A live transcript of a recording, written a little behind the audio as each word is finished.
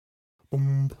Það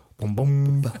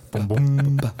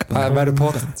verður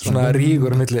potið svona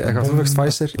rígur milli eitthvað, þú fekst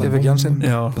Pfizer, ég fekk Janssen.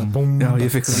 Já,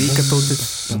 ég fekk ríkadótið.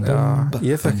 Já,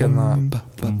 ég fekk hérna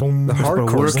the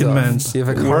hardcore working man's ég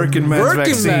fekk working man's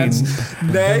vaccine.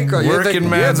 Nei, ég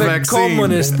fekk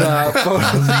kommunista.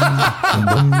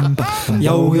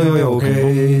 Já, ok.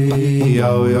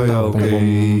 Já, ok.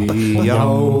 Já,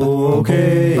 ok.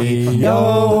 Já,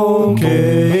 ok.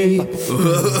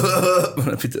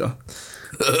 Fyrir það.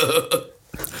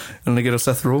 En að gera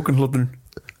Seth Rogen hlóturinn.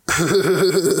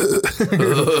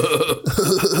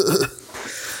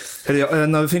 Herri,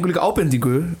 en við fengum líka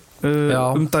ábendingu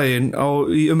daginn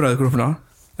í umræðugrúppuna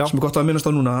sem gott að minnast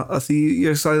á núna að því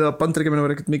ég sagði að Bandaríkjamenn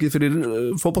var ekkert mikið fyrir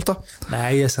fótbolta.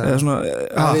 Nei, ég sagði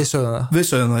við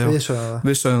sögðum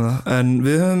það en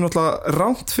við höfum náttúrulega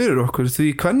rámt fyrir okkur því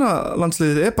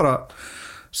kvennalandsliðið er bara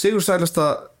sigursælasta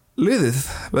liðið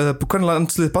eða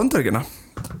kvennalandsliðið Bandaríkjanna.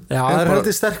 Já, það er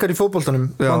heldur sterkar í fótboltanum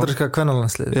bandaríska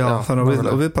kvennalandslið. Já, þannig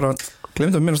að við bara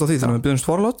glemdum að minnast á því þannig að við byrjumst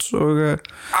forláts og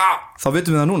þá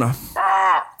vitum við það núna.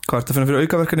 Hvað ertu að finna fyrir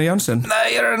aukaverkinu í Janssen? Nei,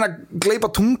 ég er að reyna að gleypa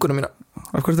tungunum mína.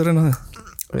 Af hverju ertu að reyna það?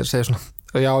 Ég er að segja svona.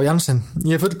 Já, Janssen,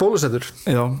 ég er full bólusettur.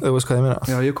 Já. Þú veist hvað ég meina.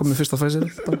 Já, ég kom með fyrsta Pfizer.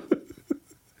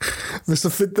 Veistu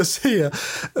að finna að segja,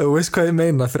 þú veist hvað ég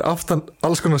meina fyrir aftan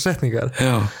alls konar setningar.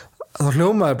 Já. Þá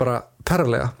hljómaði bara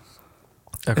perralega.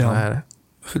 Já.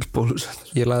 Full bólusettur.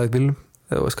 Ég laði í bílum,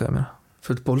 þú veist hvað ég meina.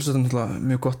 Full bólusettur er náttúrulega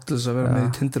mjög gott til þess að vera með í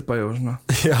Tinder-bæju og svona.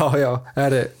 Já,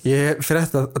 ég fyrir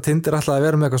þetta að Tinder alltaf að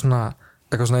vera með eitthvað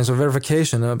svona eins og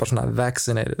verification eða bara svona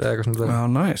vaccinated eða eitthvað svona. Já,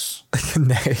 nice.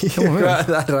 Nei,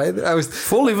 það er ræðir.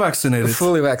 Fully vaccinated.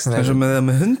 Eins og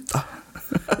með hunda.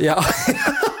 Já.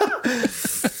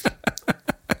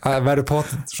 Það verður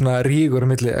potið svona rígur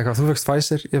milli eitthvað, þú fekst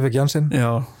Pfizer, ég fekk Janssen.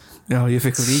 Já, ég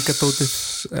fekk ríkadótið.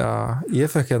 Já, ég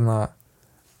fekk hérna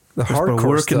the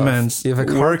hardcore working man's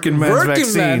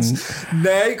vaccine.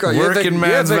 Nei, ég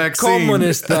fekk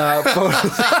kommunista.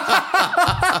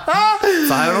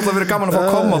 Það hefur náttúrulega verið gaman að fá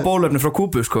koma bólefni frá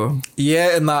Kúbu sko.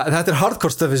 Þetta er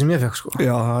hardcore stöfi sem ég fekk sko.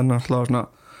 Já, það er náttúrulega svona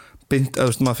bind,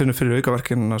 maður finnur fyrir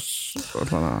aukaverkinn.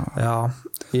 Já,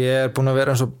 ég er búin að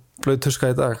vera eins og blöð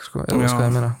tuska í dag sko. Ég veist hvað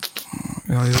ég meina.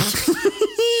 Já,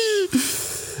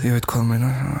 ég veit hvað það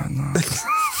meina.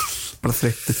 Bara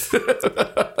þreyttið.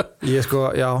 Ég sko,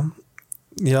 já,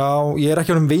 ég er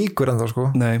ekki orðinn veikur ennþá sko.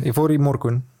 Nei. Ég fór í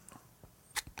morgun.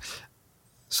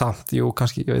 Samt, jú,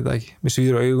 kannski, ég veit það ekki. Mér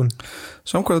svíður á augun.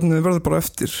 Samkvæðan verður bara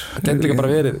eftir. Það getur líka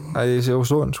bara verið að ég sé á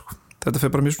stofun sko. Þetta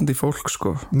fer bara mjög svona í fólk sko.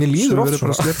 Mér líður oft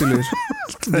svona.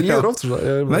 Mér líður oft svona.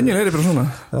 Venjulega er ég bara svona.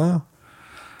 Já.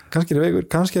 Kannski er ég veikur,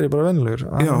 kannski er ég bara venjulegur.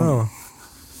 Já,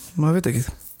 maður veit ekki.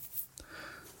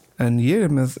 En ég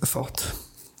er með þátt.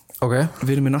 Ok.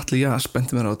 Vinur minn Atli Jas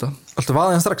benti mér á þetta. Alltaf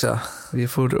vaðið hann strax eða? Ég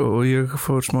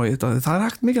fór smá í þetta. Það er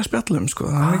hægt mikið að spjalla sko.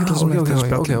 Það er ekki það sem hægt að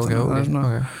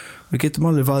spjalla. Við getum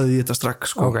alveg vaðið í þetta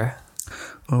strax sko. Ok.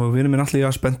 Og vinur minn Atli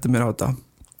Jas benti mér á þetta.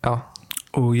 Já.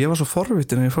 Og ég var svo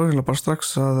forvitin en ég fór bara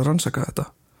strax að rannsaka þetta.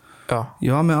 Já.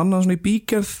 Ég var með annað svona í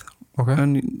bígerð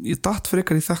en ég datt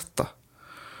frekar í þetta.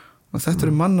 Og þetta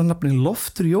er mannanafni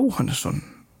Loftur Jóhannesson.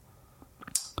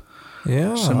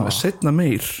 Já. Sem seinna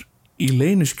meir í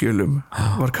leyniskjölum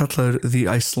var kallaður The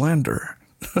Icelander.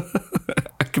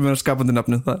 Ekki með skapandi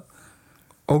nafnið það.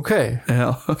 Ok. Já.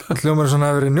 Hljómar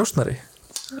svona að vera njósnari.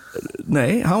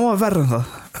 Nei, hann var verra en það.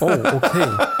 Ok.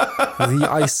 The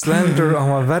Icelander,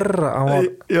 hann var verra.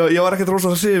 Já, ég var ekkert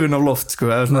rosalega hrifinn af Loft sko,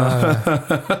 eða svona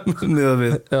niður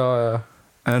við. Já.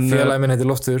 Félagi minn heitir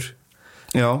Loftur.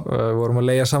 Já. Við vorum að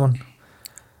leigja saman.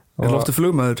 Er Loftur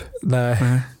flugmaður?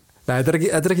 Nei,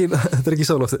 þetta er ekki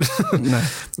sáloftur. Nei,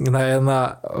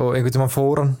 og einhvern tímann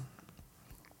fór hann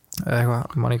eitthvað,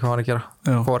 mann ekki hvað hann að gera.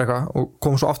 Fór eitthvað og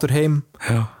kom svo aftur heim.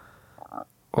 Já.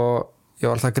 Og ég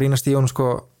var alltaf að grínast í honum sko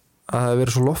að það hefði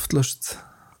verið svo loftlaust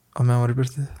á meðan hann var í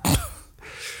burtið.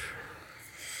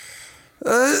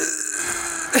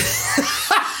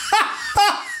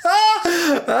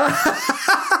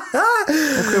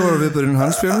 Og hver voru viðbröðin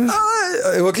hans fyrir?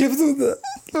 Ég var klippið út það.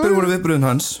 Hver voru viðbröðin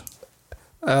hans?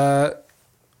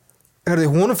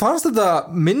 Hún fannst þetta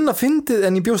minna fyndið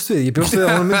en ég bjóst við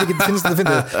að hún myndi ekki finnst þetta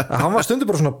fyndið. Hann var stundur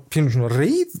bara svona pínur svona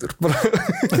reiður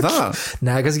það?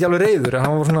 Nei, kannski ekki alveg reiður en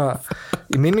hann var svona,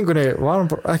 í minningunni var hann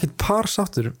bara ekkit par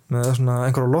sáttur með svona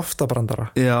einhverja loftabrandara.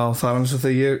 Já, það er eins og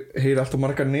þegar ég heyri alltaf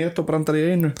margar netobrandara í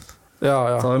einu. Já.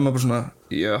 Þá er maður bara svona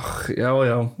já.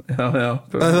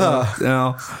 Já.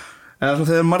 Eða svona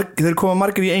þegar koma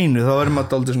margir í einu þá er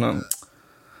maður aldrei svona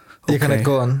okay. Ég kann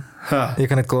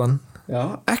eitt góðan. Já,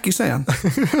 ekki segja hann.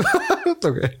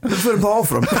 Ok. Við förum þá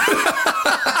áfram.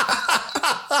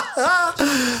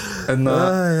 En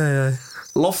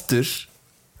Loftur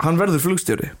hann verður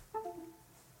flugstjóri.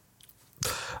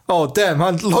 Damn,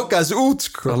 hann lokkaði sig út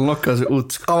sko.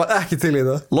 Hann var ekki til í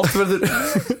það.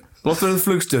 Loftverður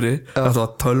flugstjóri. Þetta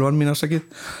var 12 mín afsakið.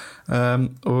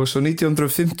 Og svo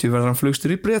 1950 verður hann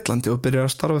flugstjóri í Bretlandi og byrjar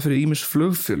að starfa fyrir ýmis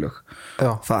flugfélög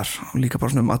þar, líka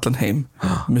bara svona allan heim.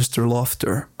 Mr.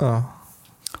 Lofter.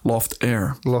 Loft Air.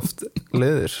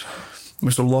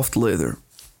 Mr. Loft Leather.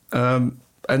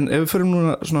 En ef við förum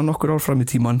núna svona nokkur ár fram í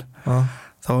tíman,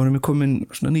 þá erum við komin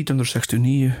svona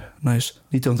 1969,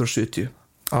 1970.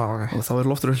 Okay. Og þá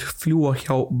Loftur að fljúa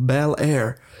hjá Bel Air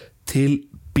til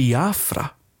Biafra.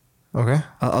 Okay.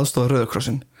 Að aðstoða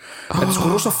Rauðakrossinn. Þetta sko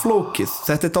rosa flókið.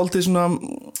 Þetta dálítið svona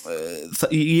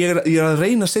ég er að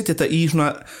reyna að setja þetta í svona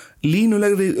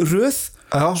línulegri röð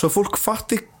svo að fólk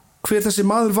fatti hver þessi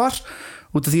maður var,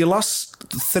 út af því ég las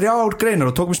 3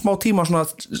 greinar og tók mér smá tíma að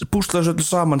búsla þessu öllu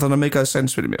saman, þannig að make a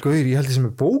sense fyrir mér. Guður, ég held því sem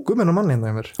er bók hennar manni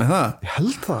hérna mér. Ég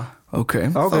held það. Ok,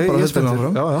 það bara ég spenntur.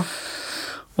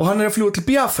 Og hann að fljúga til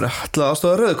Biafra til að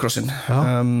aðstoða Rauðakrossinn.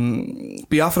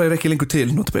 Biafra ekki lengur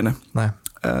til, notabeine. Nei.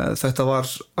 Þetta var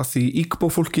að því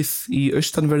Igbo-fólkið í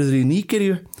austanverðri í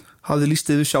Nígeríu hafði lýst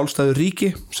yfir sjálfstæðu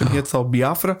ríki sem hét þá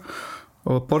Biafra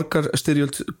og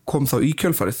borgarstyrjöld kom þá í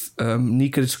kjölfarið.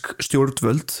 Nígerísk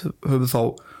stjórnvöld höfðu þá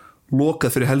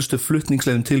lokað fyrir helstu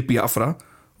flutningsleiðum til Biafra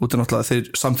út af náttúrulega þeir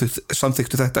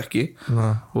samþyktu þetta ekki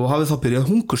og hafði þá byrjað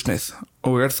hungursneið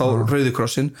og þá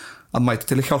Rauðikrossinn að mæta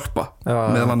til að hjálpa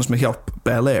meðal annars með hjálp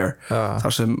Bel Air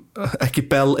þar sem ekki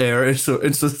Bel Air eins og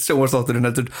sjónvarpsþátturinn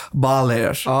heldur Bal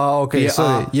Air ok,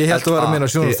 sorry, ég held að vera að minna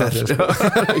sjónvarpsþáttur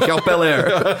hjá Bel Air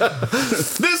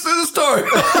This is the story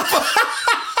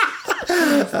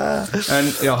en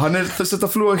já, hann þess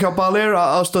að fljúga hjá Bel Air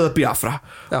að aðstöða Biafra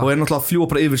og náttúrulega að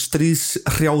fljúga bara yfir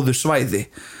stríðshrjáðu svæði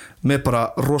með bara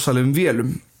rosalegum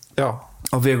vélum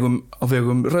á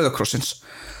vegum Rauðakrossins.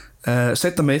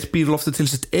 Seinna meir býr Loftur til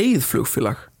sitt eigið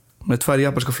flugfélag með 2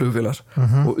 japanska flugvélar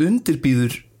og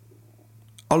undirbýður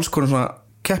alls konar svona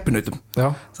keppinautum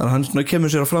þannig að hann kemur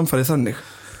sér á framfæri þannig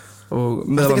og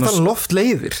þetta er ekki þannig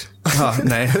loftleiðir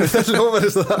nei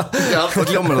það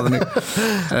hljómar þannig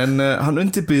en hann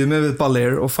undirbýður með við Bel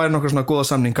Air og fær nokkra svona góða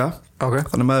samninga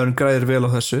þannig að maðurinn græðir vel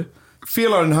á þessu.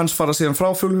 Félagurinn hans fara síðan frá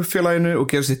flugfélaginu og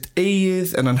gera sitt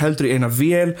eigið en hann heldur í eina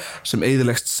vél sem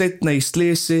eyðilegst seinna í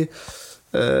slysi.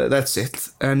 That's it.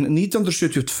 En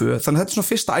 1972, þannig að þetta er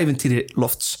svona fyrsta ævintýri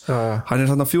Lofts. Hann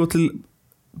þarna að fljúga til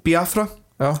Biafra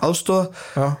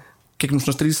aðstoða gegnum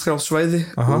svona stríðshrjáð svæði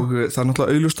og það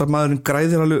náttúrulega augljóst að maðurinn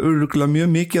græðir alveg örugglega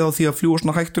mjög mikið á því að fljúga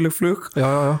svona hættuleg flug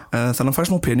þannig að hann fær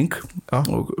smá pening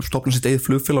og stofnar sitt eigið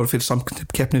flugfélag fyrir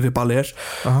samkeppni við Bel Air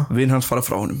vinn hans fara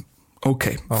frá honum.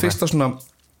 Ok, fyrsta svona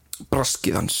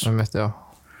braskið hans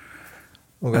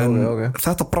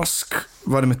þetta brask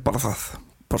var einmitt bara það,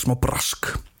 bara smá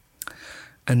brask.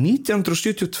 En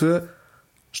 1972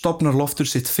 stofnar Loftur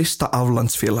sitt fyrsta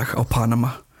aflandsfélag á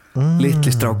Panama. Litli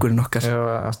strákurinn okkar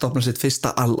stofnar sitt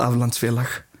fyrsta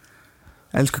aflandsfélag.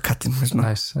 Elsku kallinn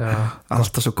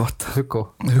alltaf svo gott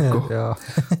Hugo.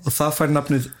 Og það fær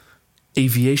nafnið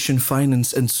Aviation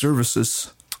Finance and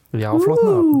Services. Já, flott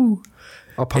nafn.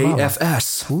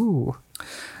 AFS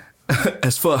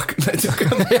as fuck mikið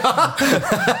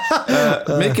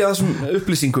af þessum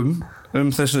upplýsingum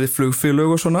þessari flugfélög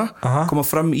og svona koma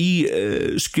fram í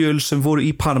skjöl sem voru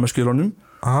í Panama-skjölunum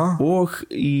og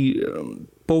í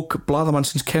bók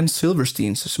blaðamannsins Ken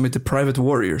Silversteins sem heitir Private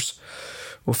Warriors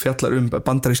og fjallar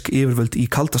bandarísk yfirvöld í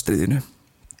kaldastríðinu.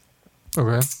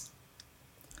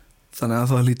 Þannig að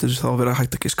það lítur þá að vera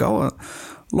hægt að giska á að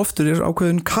Loftur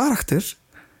ákveðin karakter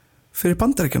fyrir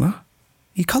Bandaríkjana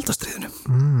í kaldastríðinu.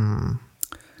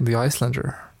 The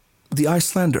Icelander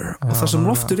og það sem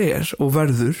Loftur og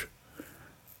verður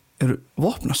eru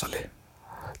vopnasali.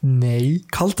 Nei.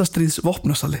 Kaldastríðs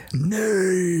vopnasali.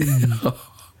 Nei.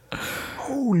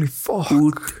 Holy fuck.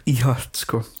 Út í hart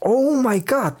sko. Oh my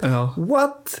god.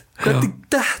 What? Hvernig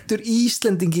dettur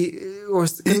Íslendingi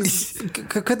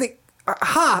hvernig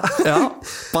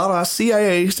bara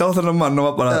CIA sjá þennan mann og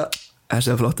var bara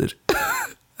þessi flottur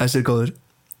þessi góður,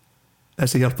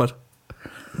 þessi hjálpar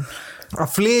að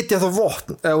flytja þá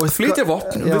vopn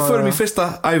við förum í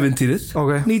fyrsta ævintýrið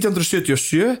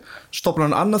 1977 stofnar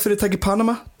hann annað fyrirtæki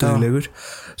Panama duglegur,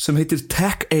 sem heitir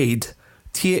TechAid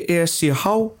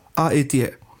TECHAID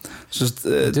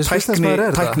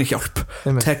tæknihjálp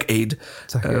TechAid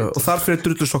og þar fyrir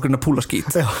drullusokkurinn að púla skít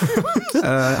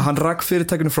hann rak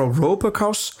fyrirtækinu frá Roebuck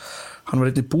House. Hann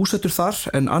var einnig búsettur þar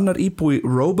en annar íbúi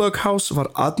Roebuck House var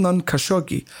Adnan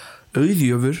Khashoggi,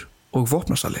 auðjöfur og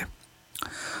vopnasali.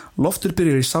 Loftur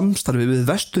byrjar í samstarfi við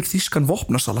vestur-þýskan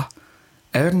vopnasala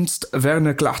Ernst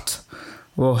Werner Glatt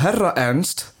og herra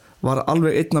Ernst var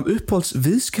alveg einn af uppáhalds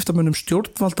viðskiptamönnum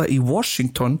stjórnvalda í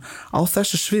Washington á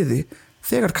þessu sviði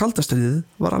þegar kaldastríðið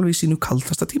var alveg í sínu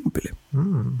kaldasta tímabili.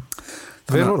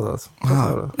 Vel orðað.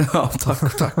 Já, takk.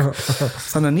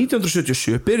 Þannig að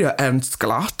 1977 byrja Ernst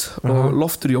Glatt og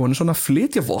Loftur Jóhannesson að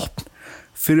flytja vopn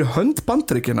fyrir hönd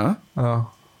Bandaríkjanna. Já.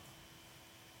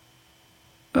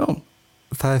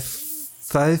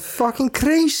 Það er fucking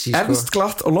crazy, Ernst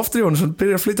Glatt og Loftur Jóhannesson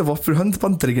byrja að flytja vopn fyrir hönd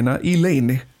Bandaríkjanna í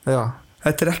leyni. Já.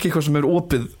 Þetta er ekki eitthvað sem er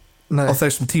opið á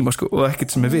þessum tíma og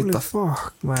ekkert sem er vitað.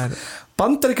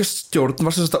 Bandaríkjastjórn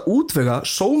var sem sagt að útvega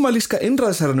sómalíska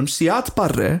einræðisherranum Siad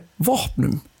Barre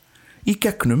vopnum í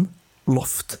gegnum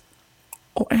Loft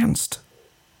og Ernst.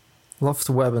 Loft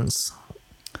Weapons.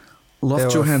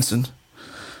 Loft Johannesson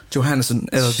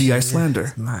eða The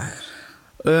Icelander.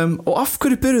 Og af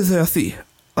hverju byrjuðu þau að því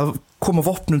að koma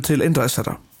vopnum til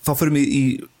einræðisherra? Þá förum við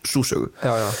í súsögu.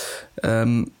 Já.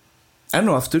 Enn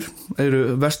og aftur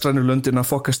eru vestrænu löndin að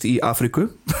fokast í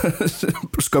Afríku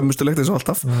skömmustulegt eins og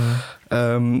alltaf.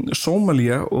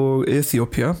 Sómalía og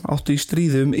Eþíópía áttu í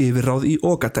stríði yfirráð í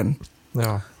Ogaden.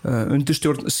 Undir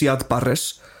stjórn Siad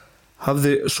Barres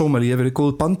hafði Sómalía verið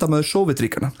góð bandamaður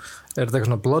Sovétríkjanna. Er þetta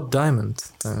eitthvað svona Blood Diamond?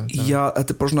 Já,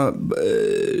 þetta er bara svona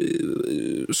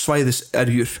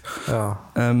svæðiserjur.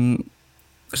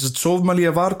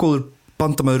 Sómalía var góður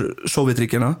bandamaður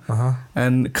Sovétríkjanna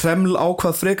en Kreml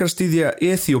ákvað frekar að styðja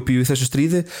Eþíópíu í þessu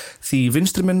stríði því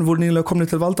vinstrimenn voru nýlega komnir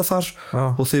til valda þar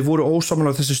og þeir voru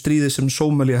ósammála á þessu stríði sem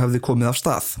Sómalía hefði komið af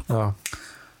stað.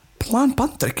 Plan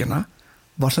Bandaríkjanna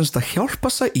var semst að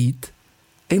hjálpa Said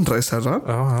einræðisherra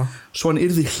svo hann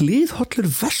yrði hliðhollur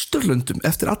Vesturlöndum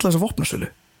eftir alla þessa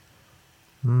vopnasölu.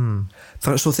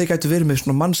 Svo þeir gætu verið með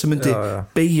svona mann sem myndi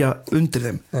beygja undir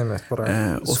þeim.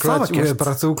 Og það var gert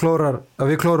bara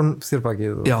við klórum þér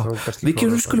bakið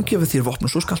við skulum gefa þér vopn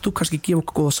og svo skalt þú kannski gefa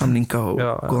okkur góða samninga og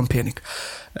góðan pening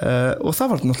og það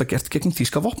var náttúrulega gert gegn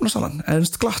þýska vopnasalan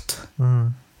Ernst Glatt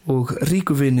og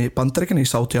ríkuvini Bandaríkjanna í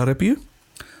Sádi-Arabíu,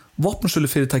 vopnasölu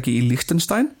fyrirtæki í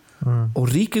Liechtenstein og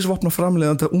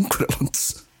ríkisvopnaframleiðandi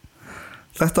Ungverjalands.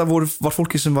 Þetta var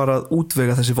fólki sem var að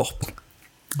útvega þessi vopn.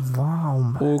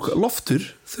 Og Loftur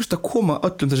þurfti að koma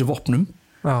öllum þessi vopnum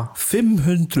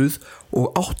 580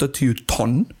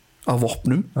 tonn af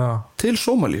vopnum til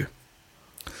Sómalíu.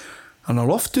 Þannig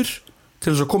að Loftur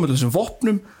til þess að koma öllum þessum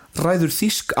vopnum ræður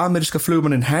þýsk-ameríska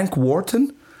flugmannin Hank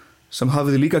Wharton sem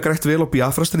hafiði líka grætt vel á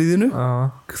Biafra-stríðinu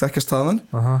þekkjast þaðan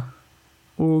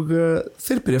og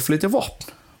þeir byrja að flytja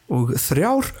vopn og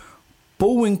 3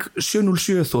 Boeing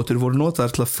 707 þotur voru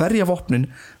notaðar til að ferja vopnin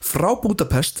frá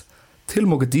Budapest til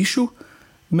Mogadishu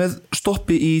með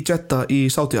stoppi í Jeddah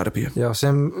í Sádi-Arabíu. Já,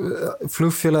 sem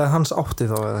flugfélagi hans átti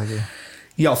þá eða ekki?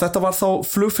 Já, þetta var þá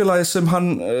flugfélagi sem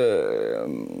hann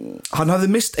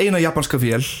hafði mist eina japanska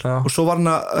vél og svo var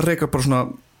hann að reka bara svona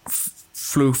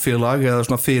flugfélag eða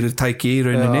svona fyrirtæki í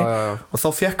rauninni og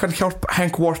þá fekk hann hjálp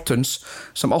Hank Whartons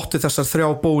sem átti þessar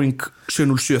 3 Boeing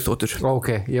 707 þotur.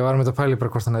 Ok, ég var með að pæla bara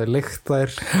hvort hann hefði leikt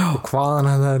þær og hvað hann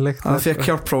hefði leikt þær. Hann fekk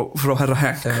hjálp frá herra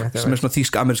Hank sem er svona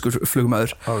þýsk-amerískur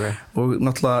flugmaður og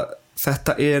náttúrulega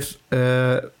þetta er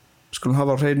skulum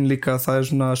hafa á hreinu líka það er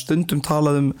svona stundum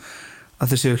talað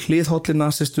að þeir séu hliðhollir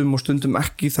nasistum og stundum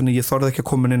ekki þannig ég þorði ekki að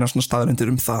koma inn á svona staðarindir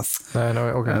það.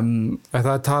 Það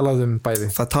er talað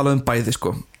bæði. Það er talað bæði sko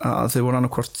að þeir voru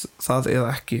annarkvort það eða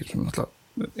ekki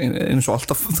eins og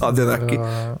alltaf það eða ekki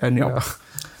en já.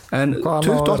 En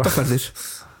 28 ferðir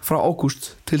frá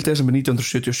ágúst til desember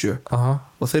 1977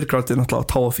 og þeir grætti náttúrulega að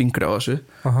táa fingri á þessu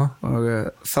og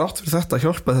þrátt fyrir þetta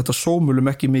hjálpaði þetta Sómulum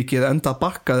ekki mikið enda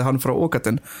bakkaði hann frá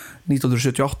Ogaden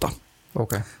 1978.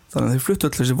 Þannig að þeir fluttu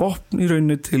allir þessi vopn í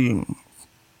rauninni til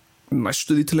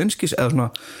næstu því til einskis eða svona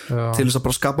til þess að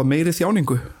bara skapa meiri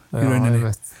þjáningu í rauninni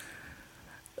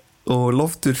og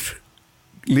Loftur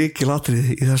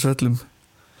lykilatriði í þessu öllum.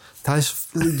 Það er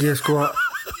sko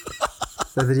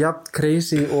þetta er jafn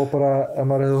crazy og bara ef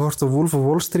maður hefði hort á Wolf of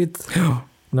Wall Street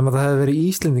nema það hefði verið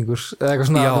Íslendingur eða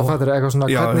eitthvað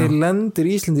svona hvernig lendir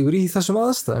Íslendingur í þessum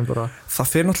aðstæðum bara. Það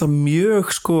fer náttúrulega mjög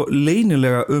sko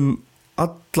leynilega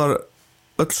öll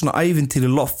svona ævintýri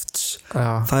Lofts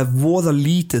það er voða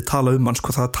lítið talað hann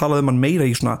sko, það talað hann meira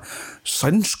í svona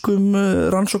sænskum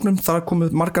rannsóknum, það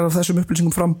komið margar af þessum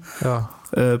upplýsingum fram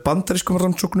bandarískum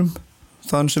rannsóknum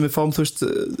þann sem við fáum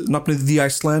nafnið The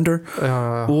Icelander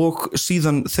og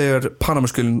síðan þegar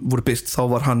Panamaskjölin voru birt þá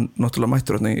var hann náttúrulega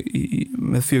mættur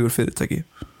með 4 fyrirtæki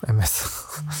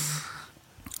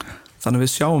þannig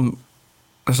við sjáum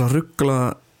þessa ruggla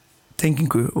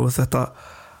tengingu og þetta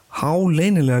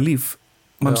háleynilega líf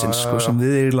mannsins sko, sem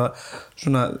við eiginlega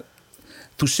svona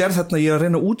þú sér þarna ég að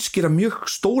reyna að útskýra mjög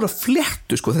stóra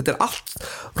fléttu sko, þetta allt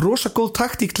rosa góð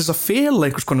taktík til þess að fela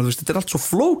einhvers konar, þú veist, þetta allt svo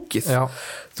flókið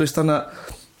þú veist, þannig að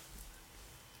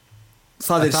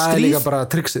það er líka bara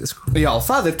triksið sko. Já,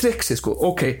 það triksið sko,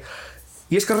 ok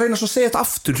ég skal reyna svo að segja þetta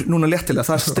aftur núna léttilega,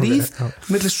 það stríð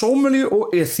milli Sómalíu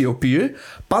og Eþíópíu,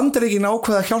 Bandaríkin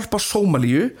ákveða að hjálpa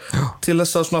Sómalíu til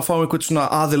þess að svona fá einhvern svona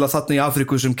aðila þarna í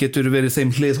Afríku sem getur verið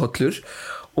þeim hliðhollur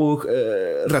og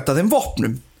redda þeim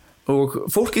vopnum og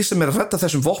fólki sem að redda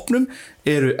þessum vopnum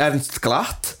eru Ernst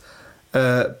Glatt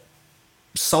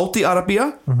Saudi-Arabía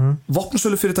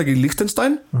vopnasölu fyrirtæki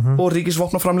Liechtenstein og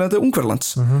ríkisvopnaframleiðandi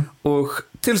Ungverjalands og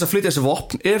til þess að flytja þessi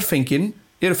vopn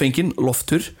eru fengin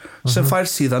Loftur sem fær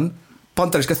síðan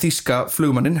bandaríska þýska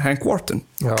flugmannin Hank Wharton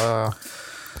já.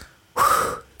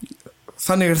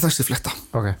 Þannig þessi fletta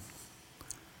okay.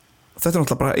 Þetta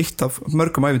náttúrulega bara eitt af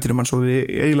mörgum ævintýrum svo við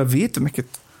eiginlega vitum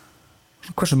ekkert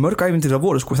hversu mörg ævintýri það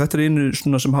voru sko. Þetta einu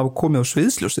svona sem hafa komið á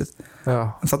sviðsljósið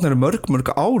en þarna eru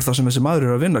mörg ár þar sem þessi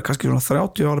maður að vinna kannski svona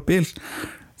 30 ára bil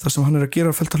þar sem hann að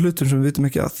gera felta hlutum sem við vitum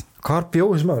ekki að Hvar bjó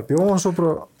þessi maður? Bjó hann svo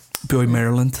bara Bjó í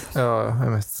Maryland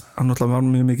hann náttúrulega var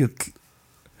mjög mikill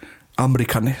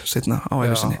Amerikani setna á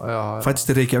æfisinni fættist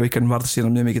í Reykjavík en var það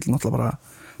síðan mjög mikill náttúrulega bara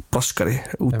braskari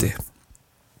úti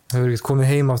Hefur ekki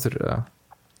komið heim áttur?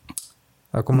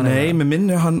 Nei, með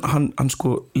minni hann sko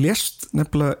lést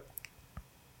nefnilega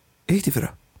eitt í fyrra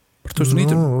bara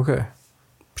 2019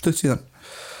 stutt síðan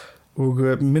og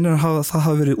minni það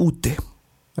hafi verið úti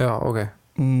Já, ok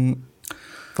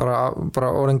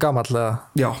bara orðin gamall eða?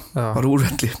 Já, bara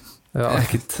úrvelli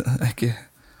ekki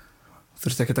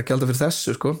þurfti ekki að gjalda fyrir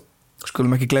þessu sko.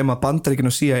 Skulum ekki gleyma að Bandaríkin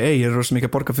og CIA eru rosa mikið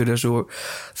að borga fyrir þessu og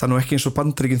það er nú ekki eins og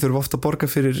Bandaríkin þurfa ofta að borga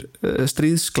fyrir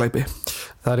stríðsglæpi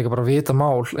Það er ekki bara að vita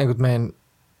mál einhvern veginn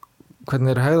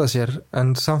hvernig þeir hegða sér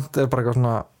en samt er bara eitthvað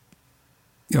svona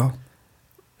Já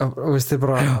og veist þeir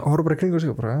bara horfa bara kring og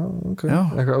sig bara,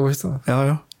 eitthvað, og veist það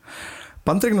Já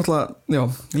Bandaríkin náttúrulega,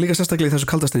 líka sérstaklega í þessu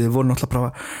kaldastríði voru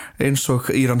náttúrulega bara eins og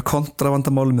Íran-kontra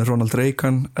vandamáli með Ronald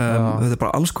Reagan þetta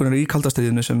bara alls konar í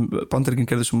kaldastríðinu sem Bandaríkin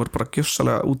gerði sem voru bara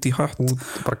gjössalega út í hött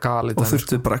og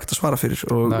þurftu bara ekkert að svara fyrir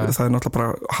og það er náttúrulega bara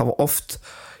hafa oft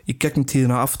í gegnum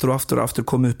tíðina aftur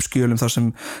komið upp skjölum þar sem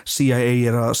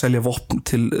CIA að selja vopn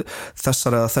til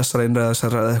þessara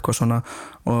eða eitthvað svona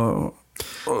og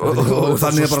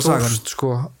þannig bara sagan sko,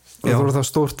 og það voru það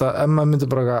stórt að Emma myndi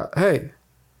bara hei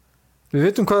við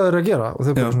veitum hvað þeir eru að gera og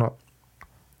þeir bara svona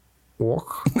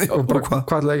og bara hvað er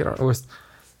það að gera og veist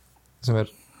sem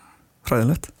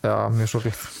hræðilegt mjög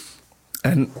sorglegt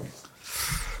en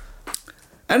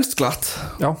Ernst Glatt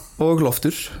og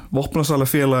Loftur vopnasala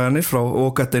félagarnir frá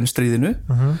Ogaden stríðinu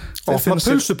opna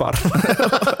pilsubar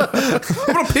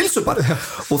opna pilsubar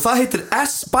og það heitir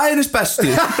S-bæris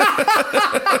besti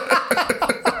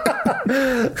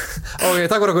ok,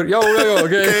 takk fyrir okkur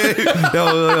ok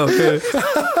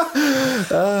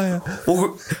og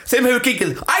þeim hefur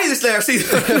gengið æðislega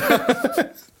síðan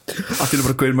allt er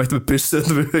bara gauðin mætti með byssu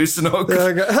við hausinu okkur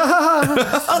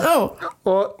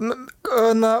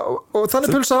og þannig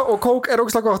pulsa og kók er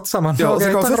ógeðslega gott saman já,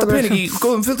 það gaf fullt af pening í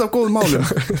fullt af góðum málum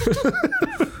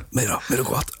meira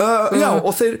gott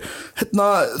og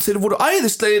þeir voru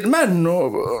æðislegir menn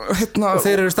og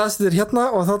þeir eru staðstíðir hérna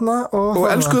og þarna og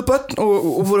elskuðu börn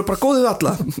og voru bara góðið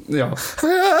alla já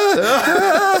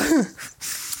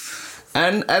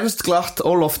En Ernst Glatt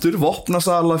og Loftur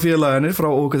vopnasala félagarnir frá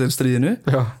Ógadenstríðinu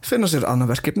finna sér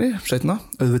annað verkefni seinna,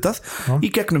 auðvitað, í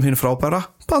gegnum hinn frábæra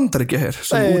Bandaríkjaher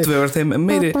sem útvegar þeim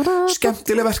meiri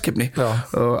skemmtileg verkefni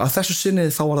að þessu sinni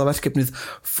þá var það verkefnið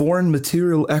Foreign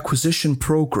Material Acquisition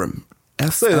Program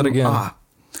FMA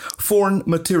Foreign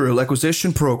Material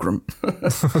Acquisition Program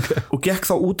og gekk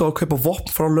þá út á að kaupa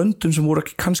vopn frá löndum sem voru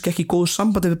kannski ekki í góðu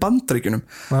sambandi við Bandaríkjunum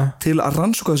til að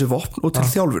rannsaka þessi vopn og til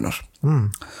þjálfunar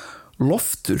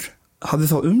Loftur hafði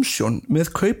þá umsjón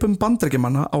með kaupum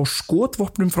Bandaríkjamanna á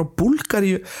skotvopnum frá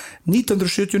Búlgaríu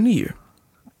 1979.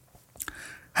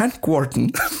 Hank Wharton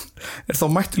þá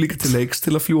mættu líka til leiks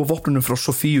til að fljúga vopnunum frá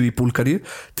Sofíu í Búlgaríu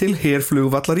til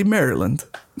herflugvallar í Maryland.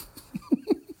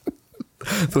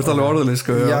 Þú ert alveg orðuleg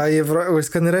sko. Já, veist,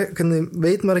 hvernig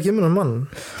veit maður ekki um mann?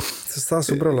 Það er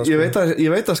svo brjóla sko. Ég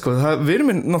veit það sko, vinur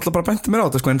minn náttúrulega bara benti mér á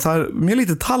þetta sko, en það er mjög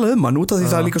lítið talað um hann út af því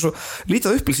það er líka svo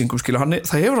lítið upplýsingum skilja,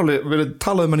 það hefur alveg verið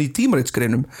talað um hann í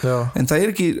tímaritsgreinum en það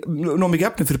er ekki nóg mikið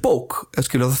efni fyrir bók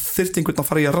skilja, það þyrfti einhvern að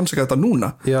fara í að rannsaka þetta núna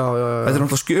þetta er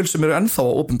náttúrulega skjöl sem eru ennþá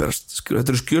að opinberast skilja,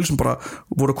 þetta eru skjöl sem bara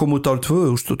voru að koma út árið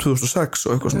 2000 og 2006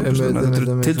 og eitthvað svona þetta eru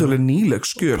tiltölulega nýleg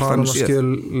skjöl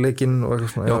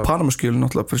Panamaskjöl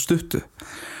náttúrulega fyrir stuttu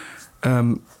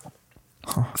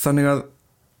þannig að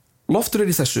Loftur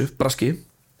í þessu braski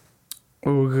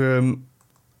og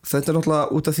þetta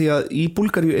náttúrulega út af því að í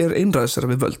Búlgaríu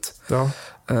einræðisherra við völd.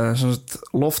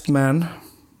 Loftman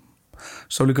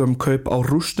sá líka kaup á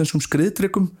rússneskum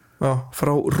skriðdrekum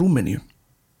frá Rúmeníu.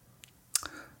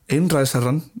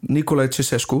 Einræðisherran Nicolae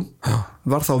Ceausescu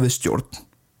var þá við stjórn,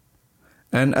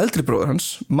 en eldri bróðir hans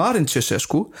Marin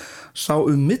Ceausescu sá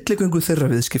milligöngu þeirra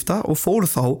viðskipta og fóru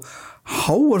þá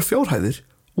háar fjárhæðir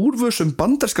úr vössum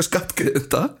banderska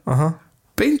skattgreiðenda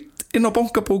beint inn á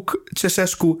bankabók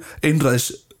Ceausescu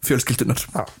einræðis fjölskyldunar.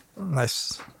 Já,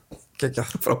 nice.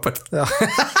 Geggjað. Frábært. Já.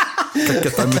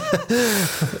 Geggjað dæmi.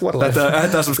 Þetta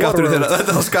er sem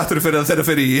skattur fyrir þeirra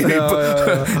fyrir í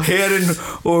herinn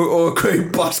og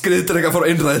kaupa skriðdreka frá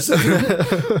einræðis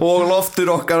og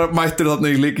Loftur okkar mættir þarna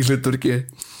í lykilhlutverki.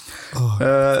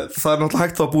 Það er náttúrulega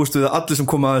hægt þá að búast við að allir sem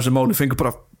koma að þessu máli fengur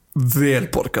bara vel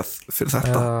borgað fyrir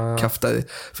þetta kjaftaði,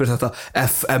 fyrir þetta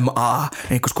FMA,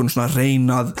 einhvers konar svona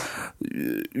reynað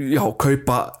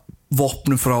kaupa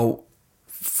vopnum frá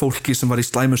fólki sem var í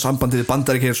slæmu sambandi við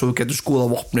Bandaríkjahher svo þú getur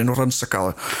skoðað vopnin og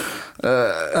rannsakað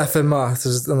FMA,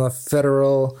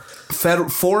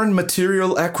 Foreign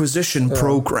Material Acquisition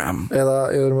Program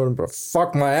eða yfir vorum bara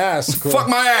fuck my ass fuck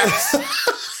my ass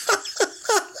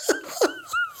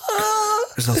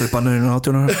Þessi þáttur bannaðurinn á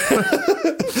 18 ára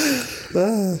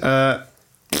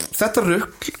Þetta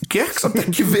rugl gekk samt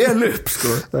ekki vel upp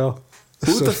sko.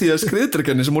 Út af því að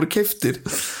skriðdrekarnir sem voru keyptir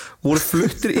voru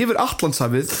fluttir yfir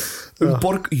Atlantshafið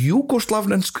borg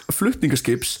júgóslavnesk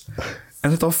flutningaskips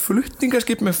en þetta var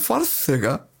flutningaskip með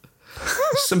farþega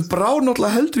sem brá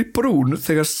náttúrulega heldur í brún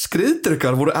þegar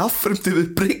skriðdrekar voru aðfremdi við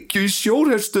bryggju í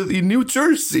sjórherstöð í New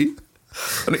Jersey.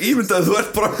 Þannig ímyndaði þú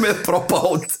ert bara með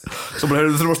bát svo bara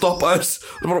heyrðu þurfum að stoppa þess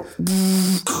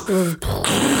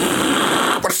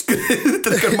bara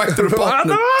skriðdrekar mættur úr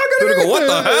bátnum þau eru eitthvað what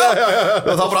the hell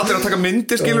og þá bara allir að taka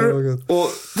myndir skilur og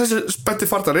þessi spetti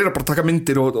fartar eru bara að taka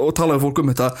myndir og tala við fólk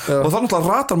þetta og það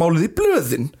náttúrulega ratar málið í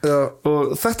blöðin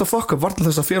og þetta fokka var til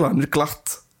þess að félagin er glatt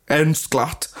ennst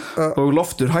glatt og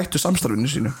Loftur hættu samstarfinu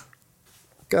sínu.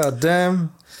 God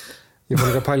damn. Ég fór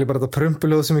ekki að pæli bara þetta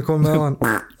prumpuljóð sem ég kom með á hann.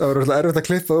 Það var alltaf erfitt að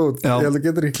klippa út. Já. Ég held að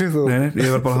getur ekki klippa út. Nei,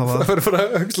 ég verð bara að hafa það. Það var bara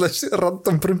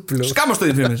random prumpuljóð.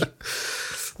 Skammastöðin fyrir mér.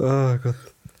 God.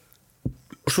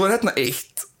 Og svo er hérna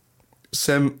eitt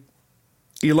sem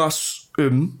ég las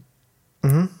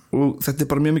og þetta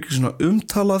er bara mjög mikið svona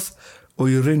umtalað og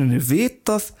í rauninni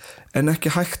vitað en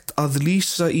ekki hægt að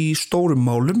lýsa í stórum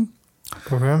málum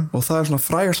og það er svona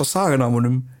frægasta sagan af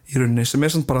honum í rauninni sem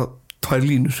er svona bara 2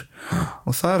 línur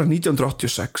og það er að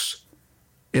 1986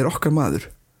 er okkar maður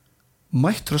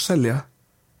mættur að selja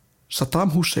Saddam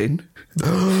Hussein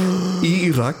í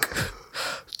Írak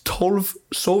 12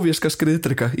 sovjerska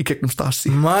skriðdreka í gegnum Stasi.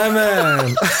 My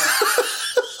man.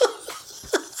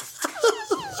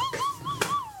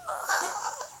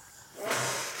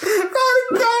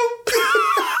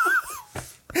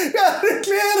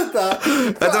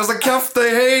 Þetta var að kjafta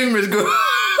í heimi sko.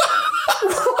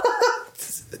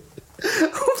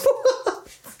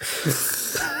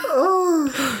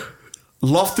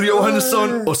 Loftur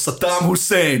Jóhannesson og Saddam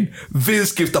Hussein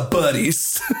viðskipta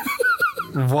buddies.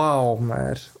 Vá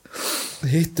maður,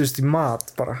 hittust í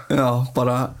mat bara. Já,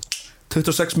 bara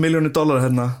 $26 milljónir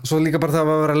hérna. Svo líka bara það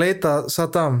var að vera að leita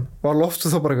Saddam var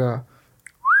Loftur þá bara eitthvað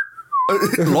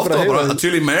Loftur var bara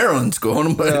Chili Maron sko.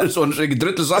 Honum er svona ekki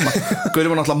drullu sama Guðri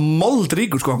var náttúrulega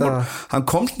moldríkur sko. Hann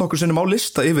komst nokkur sinnum á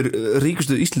lista yfir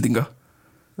ríkustu Íslendinga.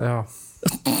 Já.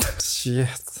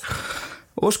 Shit.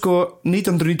 Og sko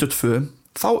 1992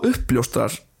 þá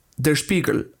uppljóstrar Der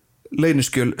Spiegel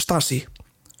leyniskjöl Stasi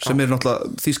sem er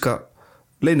náttúrulega þýska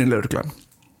leynilegruglan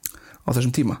á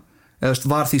þessum tíma eða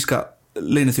var þýska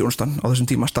leyniþjónustan á þessum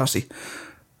tíma Stasi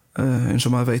eins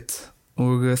og maður veit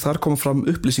og þar koma fram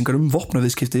upplýsingar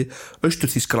vopnaviðskipti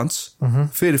Austur-Þýskalands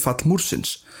fyrir fall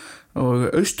múrsins og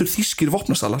austur-þýskir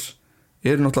vopnasalar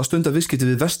eru náttúrulega stundar viðskipti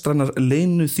við vestrænar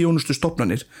leyniþjónustu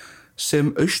stofnanir sem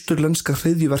austurlenska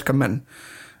hryðjuverka menn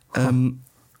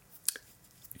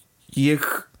ég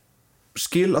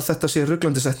skil að þetta sé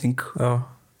ruglandi setning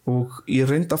og ég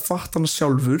reyndi að fatta hana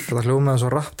sjálfur þetta hljómaði eins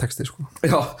og rappteksti sko.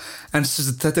 Já, en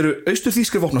þetta eru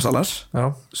austur-þýskir vopnasalar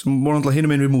sem voru náttúrulega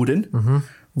hinum einu við múrin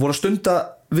voru að stunda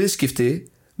viðskipti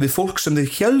við fólk sem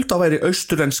þeir héldu að væri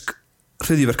austurlensk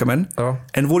hryðjuverkamenn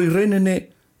en voru í rauninni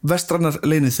vestrænar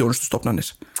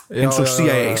leyniþjónustustofnanir eins og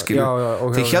CIA skilur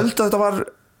þeir héldu að þetta var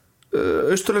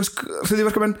austurlensk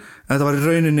hryðjuverkamenn en þetta var í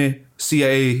rauninni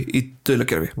CIA í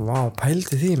dauðlagerfi. Vá,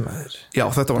 pældi því maður. Já,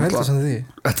 þetta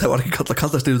var ekki kallað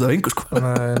kaldastyrjut af engu sko.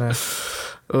 Nei.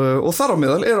 Og þar á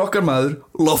meðal er okkar maður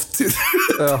Loftur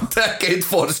Decade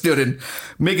forstjórinn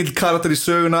mikill karakter í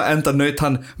söguna enda naut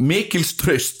hann mikils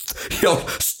traust hjá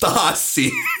Stasi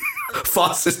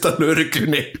fasista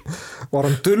lögreglunni. Var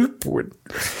hann dulbúinn?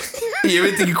 Ég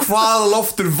veit ekki hvað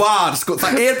Loftur var sko.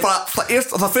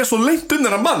 Það fer svo lengt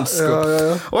þennan mann sko.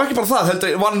 Já. Og ekki bara það,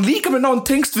 heldur var hann líka með náinn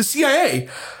tengst við CIA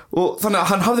og þannig að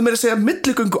hann hafði meira að segja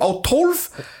milligöngu á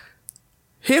 12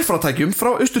 herfratækjum frá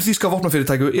austurþýska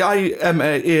vopnafyrirtækju í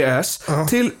IMES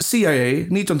til CIA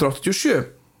 1987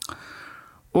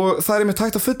 og það með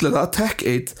tækt að fullyrða að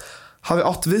TechAid hafi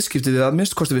átt viðskipti við að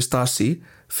minnstkosti við Stasi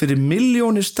fyrir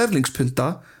milljónir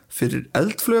sterlingspunda fyrir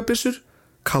eldflaugabyssur,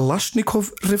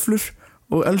 Kalashnikov-riflur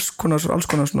og alls konar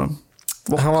svona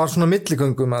hann var svona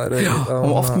milligöngumaður. Já,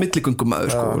 hann var oft milligöngumaður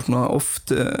sko, svona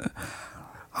oft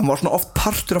hann var svona oft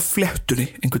partur af flettunni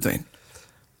einhvern veginn.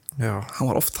 Já. Hann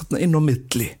var oft þarna inn á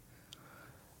milli.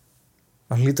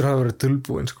 Hann lítur að hafa verið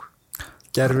dulbúinn sko.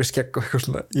 Gerfi skegg og eitthvað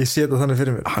svona. Ég sé það þannig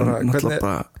fyrir mér. Hann náttúrulega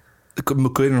bara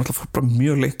Gaurinn náttúrulega bara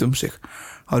mjög lengt sig.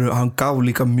 Hann gaf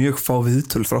líka mjög fá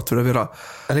viðtöl þrátt fyrir að vera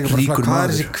ríkur maður.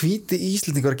 Hvað þessi hvíti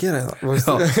Íslendingur að gera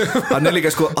það? Hann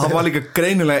líka sko, hann var líka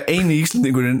greinilega eini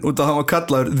Íslendingurinn út að hann var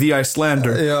kallaður The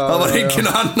Icelander. Það var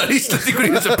enginn annar Íslendingur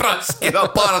í þessu braski, það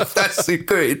var bara þessi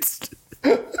gaur.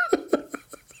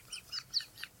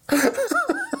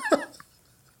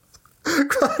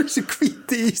 Hvað þessi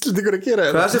hvíti Íslendingur að gera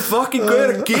það? Hvað þessi fucking gaur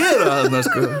að gera þarna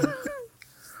sko?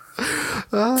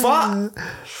 Hvað?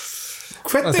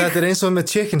 Hvernig? Þetta eins og með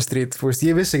Chicken Street, veist,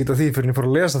 ég vissi ekki að því fyrir ég fór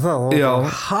að lesa það og já.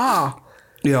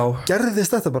 Já.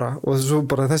 Gerðist þetta bara og svo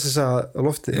bara þessi sagði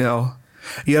Lofti. Já,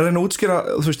 ég er að reyna að útskýra,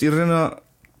 þú veist, ég er að reyna að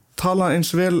tala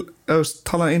eins vel,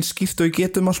 tala eins skýrt og ég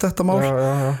getum allt þetta mál,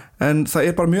 en það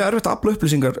er bara mjög erfitt að afla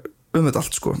upplýsingar þetta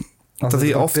allt sko. Það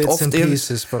því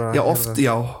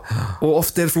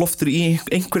oft er Loftur í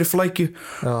einhverju flækju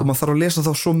og maður þarf að lesa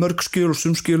þá svo mörg skjöl og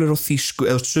sum skjöl er á þýsku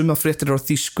eða sumar fréttir er á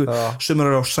þýsku,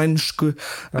 sumar er á sænsku.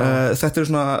 Þetta er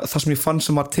svona það sem ég fann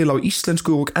sem var til á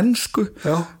íslensku og ensku.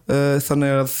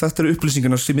 Þannig að þetta eru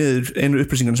upplýsingarnar sem einu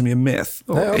upplýsingarnar sem ég er með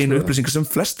og einu upplýsingar sem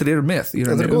flestir eru með.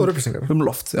 Þetta eru góður upplýsingar.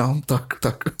 Loft, já,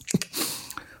 takk.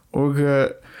 Og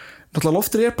náttúrulega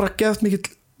Loftur er bara gefið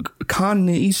mikill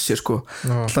kanni í sér sko.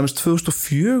 Alltaf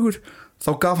 2004 þá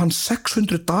gaf hann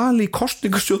 600 dali í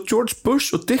kosningasjóð George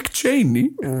Bush og Dick Cheney.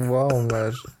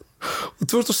 Maður. Og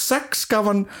 2006 gaf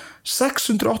hann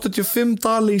 685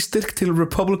 dali í styrk til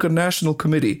Republican National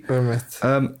Committee.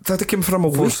 Þetta kemur fram á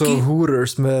Wiki. Og svo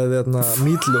Hooters með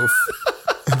Meatloaf.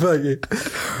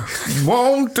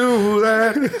 Won't do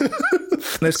that.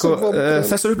 Nei sko,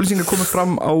 þessar upplýsingar komið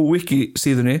fram á Wiki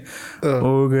síðunni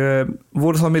og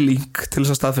voru það með link til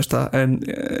þess að staðfesta en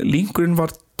linkurinn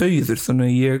var dauður þannig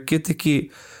að ég get ekki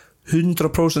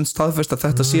 100% staðfesta að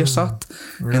þetta sé satt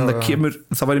en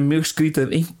það væri mjög skrítið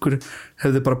ef einhver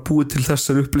hefði bara búið til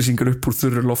þessar upplýsingar upp úr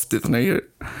þurru lofti þannig að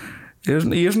ég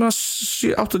er svona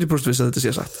 80% viss að þetta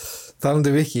sé satt.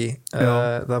 Talandi Wiki,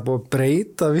 það er búið að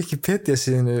breyta Wikipedia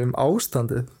síðinu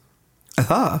ástandið.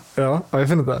 Það? Já, og ég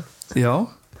finna það. Já.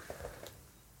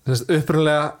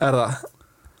 Upprunalega er það.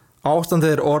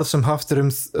 Ástandið er orð sem haft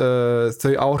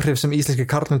þau áhrif sem íslenski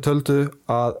karlmenn töldu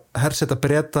að herseta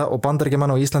Breta og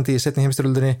Bandaríkjamanna á Íslandi í seinni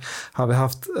heimsstyrjöldinni hafi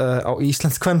haft á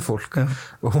íslenskt kvenfólk.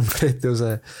 Og hún breyti og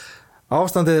sagði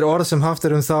ástandið er orð sem haft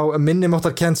þá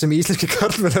minnimáttarkennd sem íslenski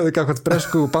karlmenn hefðu gagnvart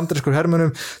bresku og bandarískur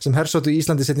hermönnum sem hersóttu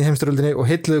Íslandi seinni heimsstyrjöldinni og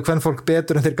heilluðu kvenfólk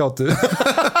betur en þeir gátu.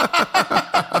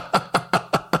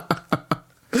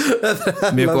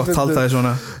 Mjög gott haldaði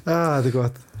svona. Þetta er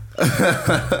gott.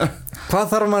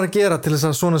 Hvað þarf maður að gera til þess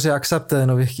að svona sé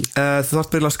acceptaðin á Wiki? Þú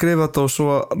þarft byrja að skrifa þetta og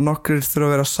svo nokkrir þurfa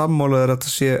að vera sammálaðir að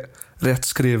þetta sé rétt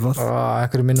skrifað.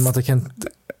 Einhverju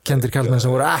minnimáttarkendir karlmenn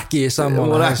sem voru ekki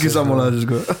sammálaðir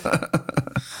sko.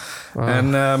 En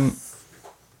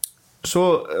svo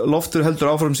Loftur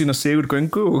heldur áfram sína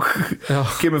sigurgöngu og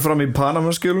kemur fram í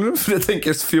Panama-skjölunum fyrir að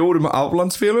tengjast 4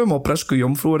 aflandsfélögum á bresku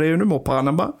Jómfrúareyjunum og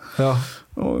Panama.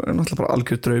 Og er náttúrulega bara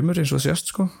algjör draumur eins og það sést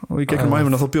sko. Og í gegnum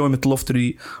æfina þá bjóði mitt Loftur í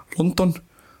London,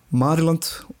 Maryland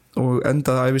og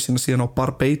endaði æfi sína síðan á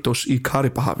Barbados í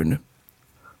Karibahafinu.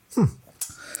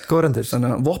 Góður endir.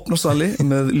 Þannig að vopnasali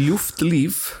með ljúft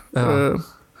líf.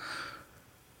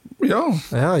 Já,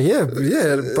 ég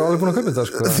er bara alveg búin að kaupa þetta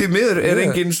sko. Því miður er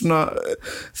engin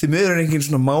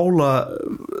svona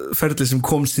málaferli sem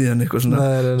kom síðan eitthvað svona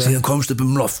síðan komst upp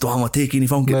Loft og hann var tekinn í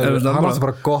fangin. Hann var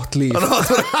bara gott líf.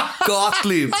 Gott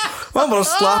líf. Hann bara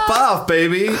slappa af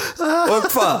baby. Og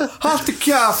hvað? Haltu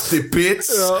kjafti bitch.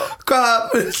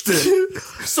 Hvað viltu?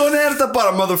 Svona er þetta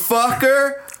bara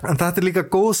motherfucker. En þetta er líka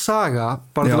góð saga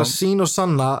bara til að sýna og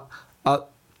sanna að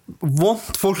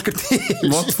vont fólk er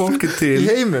til í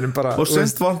heiminum bara. Og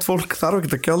semst vont fólk þarf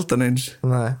ekki að gjalda neins.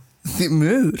 Nei. Því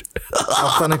miður.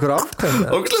 Átt hann einhver afkvæmd?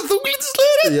 Og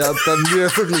þunglindislegri. Já, það er mjög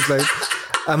þunglindislegri.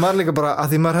 en maður líka bara,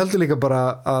 að því maður heldur líka bara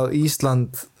að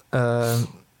Ísland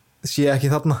sé ekki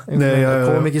þarna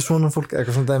kom ekki svona fólk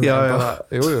eitthvað svona dæmi bara,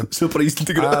 svo bara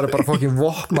Íslandingur það bara fokkin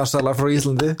vopnmasalar frá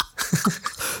Íslandi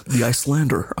The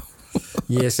Icelander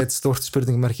ég set stórt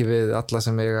spurningmerki við alla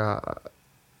sem eiga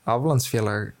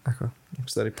aflandsfélag eitthvað,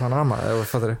 það í Panama eða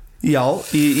fattar þið já,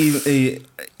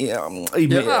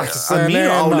 að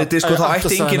mínu áliti sko, það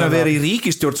ætti enginn að vera í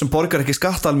ríkisstjórn sem borgar ekki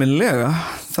skatta almennilega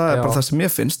það bara það sem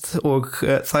ég finnst og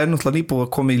það náttúrulega nýbúið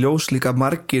að koma í ljós líka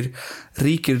margir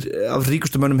ríkir af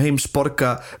ríkustu mönnum heims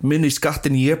borga minni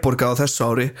skattin ég borga á þessu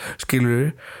ári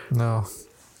skilur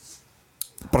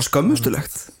bara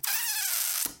skömmustulegt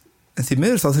en því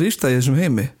miður þá þrýsta ég þessum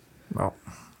heimi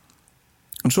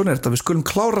en svona þetta, við skulum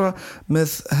klára með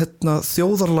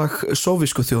þjóðarlag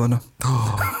sóvísku þjóðana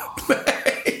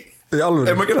Í alvöru?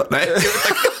 Ef maður gera það? Nei, ég veit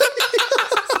ekki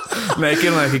Nei,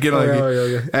 gera það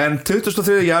ekki En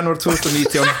 23. janúar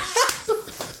 2019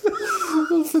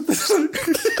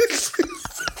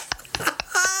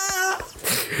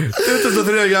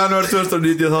 23. janúar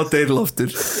 2019 þá deyr Loftur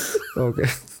Ok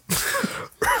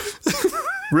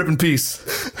Rip in peace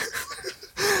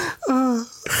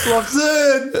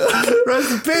Loftur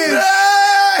Rest in peace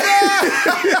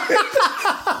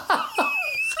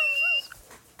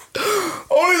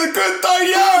Only the good die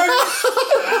young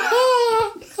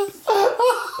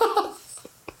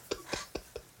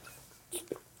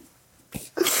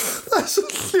Það svo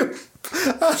hljúm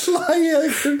að hlæja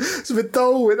einhver sem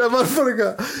dáin að maður fór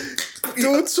eitthvað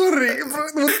dude, sorry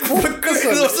Þú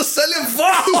varst að selja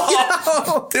vatn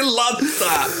til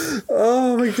landa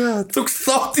Oh my god Tókst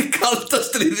þátt í kalda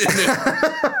stríðinu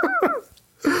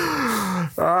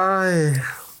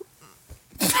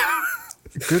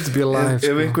Good to be alive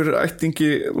Ef einhver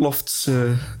ættingi Lofts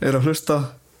er að hlusta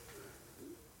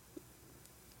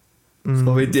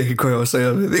þá veit ég ekki hvað ég á að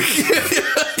segja við þig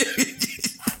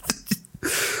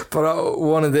bara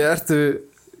vonandi ertu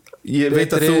ég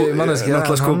veit að þú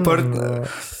náttúrulega sko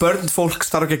börn fólk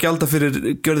starf ekki að gjalda fyrir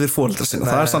gjörðir foreldra sinna,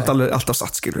 það er samt alveg alltaf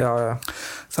satt skilur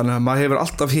þannig að maður hefur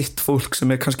alltaf hitt fólk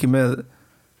sem er kannski með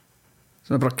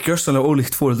sem er bara gjörsamlega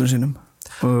ólíkt foreldrum sínum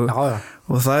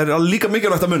og það er líka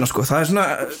mikilvægt að muna sko. það er svona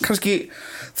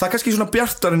kannski svona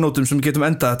bjartari nótum sem getum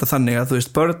endað þetta þannig að þú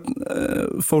veist börn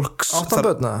fólks 8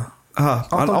 börna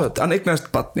hann eignaðist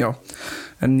barn, já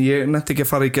en ég nefndi ekki að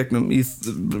fara í gegnum í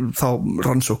þá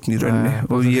rannsókn í rauninni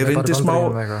og ég reyndi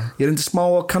smá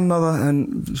að kanna það en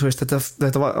þú veist,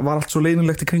 þetta var allt svo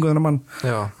leinilegt í kringu þennan mann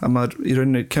að maður í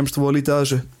rauninni kemst voða lítið að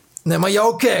þessu Nema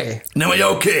já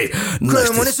ok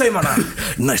Hverjum hún í saumana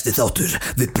Næsti þáttur,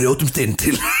 við brjótumst inn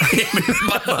til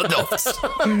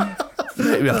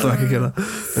Nei, við ætlum ekki að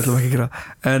gera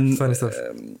en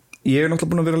ég er náttúrulega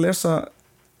búin að vera að lesa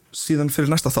síðan fyrir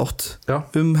næsta þátt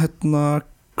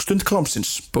Stund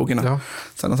klámsins bókina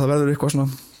þannig að það verður eitthvað svona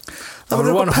það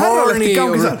verður eitthvað perralegt í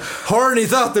gangi þar horny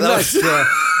þáttur næst það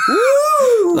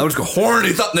verður sko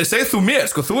horny þáttur nei, segð þú mér,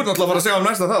 sko, þú ert náttúrulega að fara að segja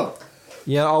næsta þátt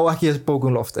ég á ekki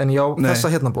bókum Loft en ég á þessa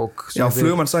hérna bók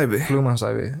Flugmannsævi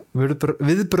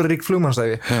viðburðarík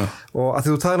flugmannsævi og að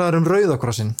því þú talaður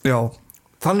Rauðakrossin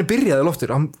þannig byrjaði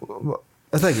Loftur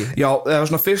er það ekki? Já, eða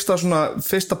svona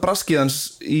fyrsta braskiðans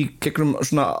í gegnum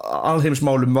svona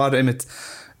alheimsmálum var einmitt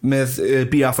með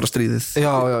Biafra stríðið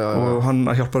og hann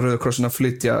að hjálpa Rauðakrossin að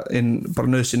flytja inn bara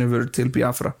nauðsynir vörur til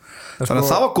Biafra þannig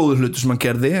að það var góður hlutur sem hann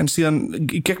gerði en síðan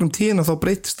í gegnum tíðina þá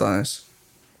breytist það eins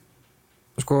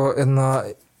sko,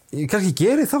 ég kannski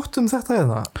geri þátt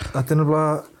þetta þetta er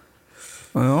nefnilega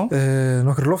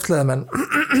nokkur loftleiðamenn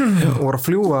voru að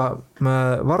fljúa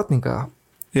með varninga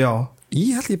í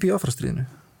held ég Biafra stríðinu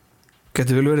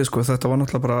Geti vel verið sko, þetta var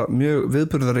náttúrulega bara mjög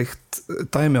viðburðaríkt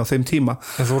dæmi á þeim tíma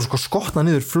en það voru sko skotna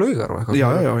niður flaugar og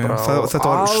eitthvað þetta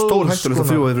var stór hættulegt að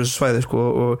fljúa yfir þessu svæði sko,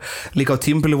 og líka á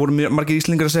tímabili voru margir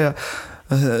Íslingar að segja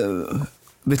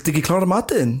viltu ekki klára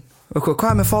matiðinn? Hvað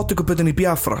er með fátækubutin í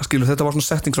Biafra? Þetta var svona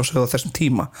settingsásögð á þessum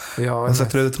tíma og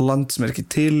þetta er auðvitað land sem er ekki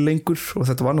til lengur og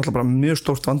þetta var náttúrulega bara mjög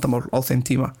stórt vandamál á þeim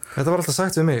tíma Þetta var alltaf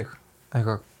sagt við mig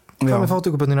hvað með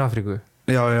fátækubutin í Afríku?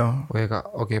 Og ég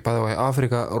ok, bæði á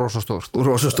Afríka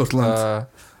rosastórt land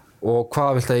og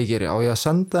hvað vilt að ég geri? Á ég að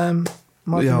senda þeim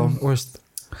matinn?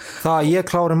 Það að ég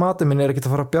klári matinn minn er ekki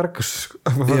að fara að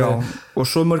bjarga og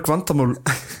svo mörg vandamál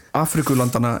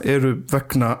Afríkulandana eru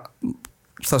vegna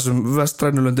það sem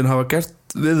vestrænulöndin hafa gert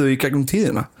við þau í gegnum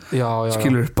tíðina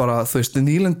skilur bara þú veist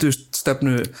nýlendust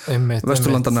stefnu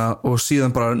vesturlandana og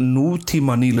síðan bara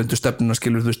nútíma nýlendu stefnuna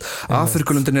skilur þú veist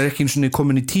Afrikulöndin er ekki eins og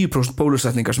komin í 10%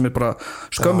 bólusetningar sem er bara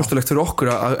skömmustulegt fyrir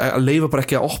okkur að leyfa bara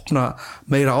ekki að opna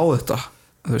meira á þetta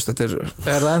þú veist þetta er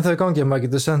það ennþá í gangi að maður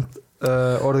getur sendt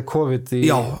orðið COVID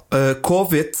Já,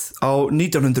 COVID á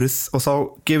 1900 og þá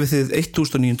gefið þið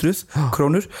 1900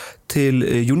 krónur til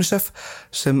UNICEF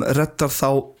sem reddar þá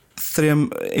 3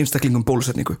 einstaklingum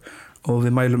bólusetningu og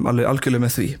við mælum algjörlega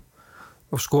með því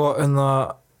og sko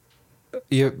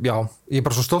ég er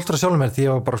bara svo stoltur að sjálfum mér því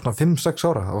ég var bara svona 5-6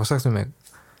 ára og sagt um mig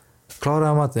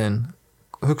kláraði matinn,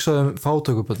 hugsaði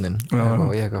fátökuböllin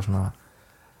og ég eitthvað svona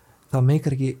það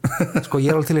meikar ekki, sko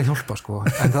ég er alveg til að hjálpa sko,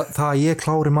 en það að ég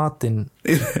klári matinn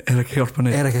er ekki hjálpa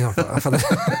neitt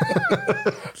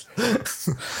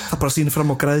það bara sýnir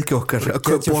fram á græðki okkar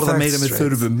að borða meira með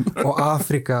þurfum og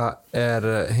Afrika er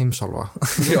heimsálfa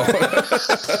já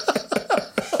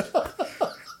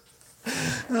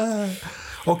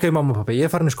ok mamma og pappi, ég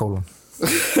er farin í skólan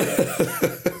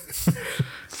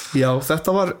já,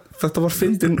 þetta var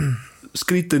fyndin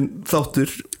skrítin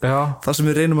þáttur þar sem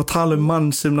við reynum að tala um mann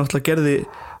sem náttúrulega gerði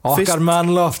okkar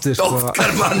mannlofti sko.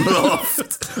 okkar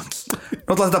mannloft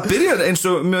náttúrulega þetta byrjar eins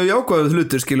og mjög jákvæður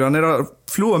hlutur skilju, hann er að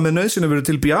fljúga með nauðsynum verið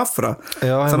til Biafra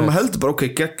þannig að maður heldur bara ok,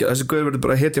 geggja þessi gauð verður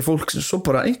bara að hetja fólk sem svo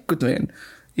bara einhvern veginn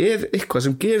er eitthvað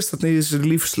sem gerist þarna í þessi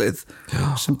lífsleið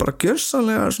sem bara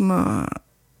gjörsamlega svona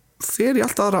fer í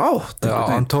allt aðra átt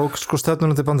hann tók sko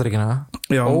stefnuna til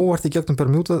Bandaríkjanna óvart í gegnum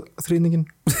Bermuda þrýningin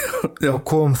og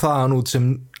kom þaðan út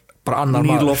sem bara annar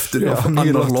nýr loftur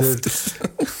annar loftur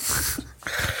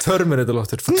Terminator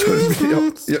loftur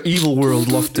Evil World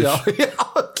loftur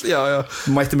já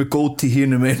mætti með góti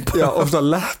hínum einn og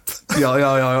svona lepp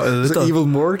Evil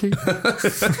Morty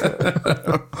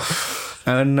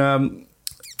en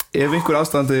ef einhver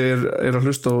aðstæðandi er að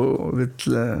hlusta og vill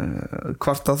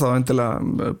kvarta þá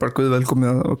endilega bara guð velkomið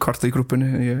að kvarta í grúpunni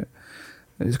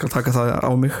ég skal taka það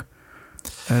á mig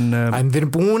en við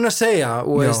erum búin að segja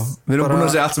við erum búin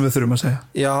að segja allt sem við þurfum að segja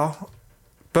já,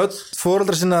 börn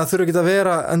foreldrar sinna þurfa ekki að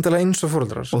vera endilega eins og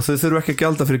foreldrar og þau þurfa ekki að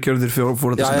gjalda fyrir gjörðir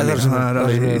foreldrar sinna það er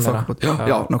alveg í þokkabót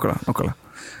já, nákvæmlega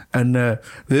en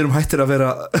við erum hættir að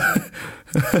vera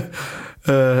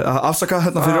að afsaka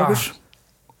hérna fyrir okkur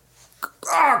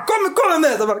komið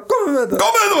með þetta bara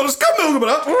skammið okkur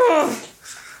bara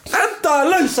enda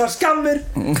lausar skammir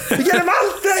við gerum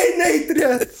aldrei neitt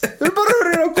rétt við erum bara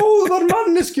reyna góðar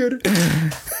manneskjur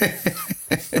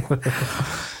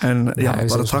en já,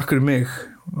 bara takk fyrir mig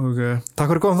og takk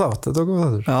fyrir góðan þátt, þetta var góð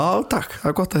þáttur já, takk, það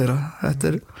er gott að heyra þetta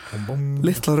er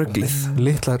litla rugglið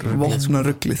voldsuna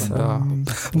rugglið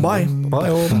bye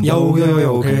já,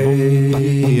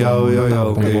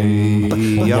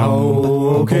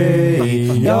 ok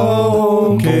já,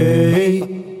 ok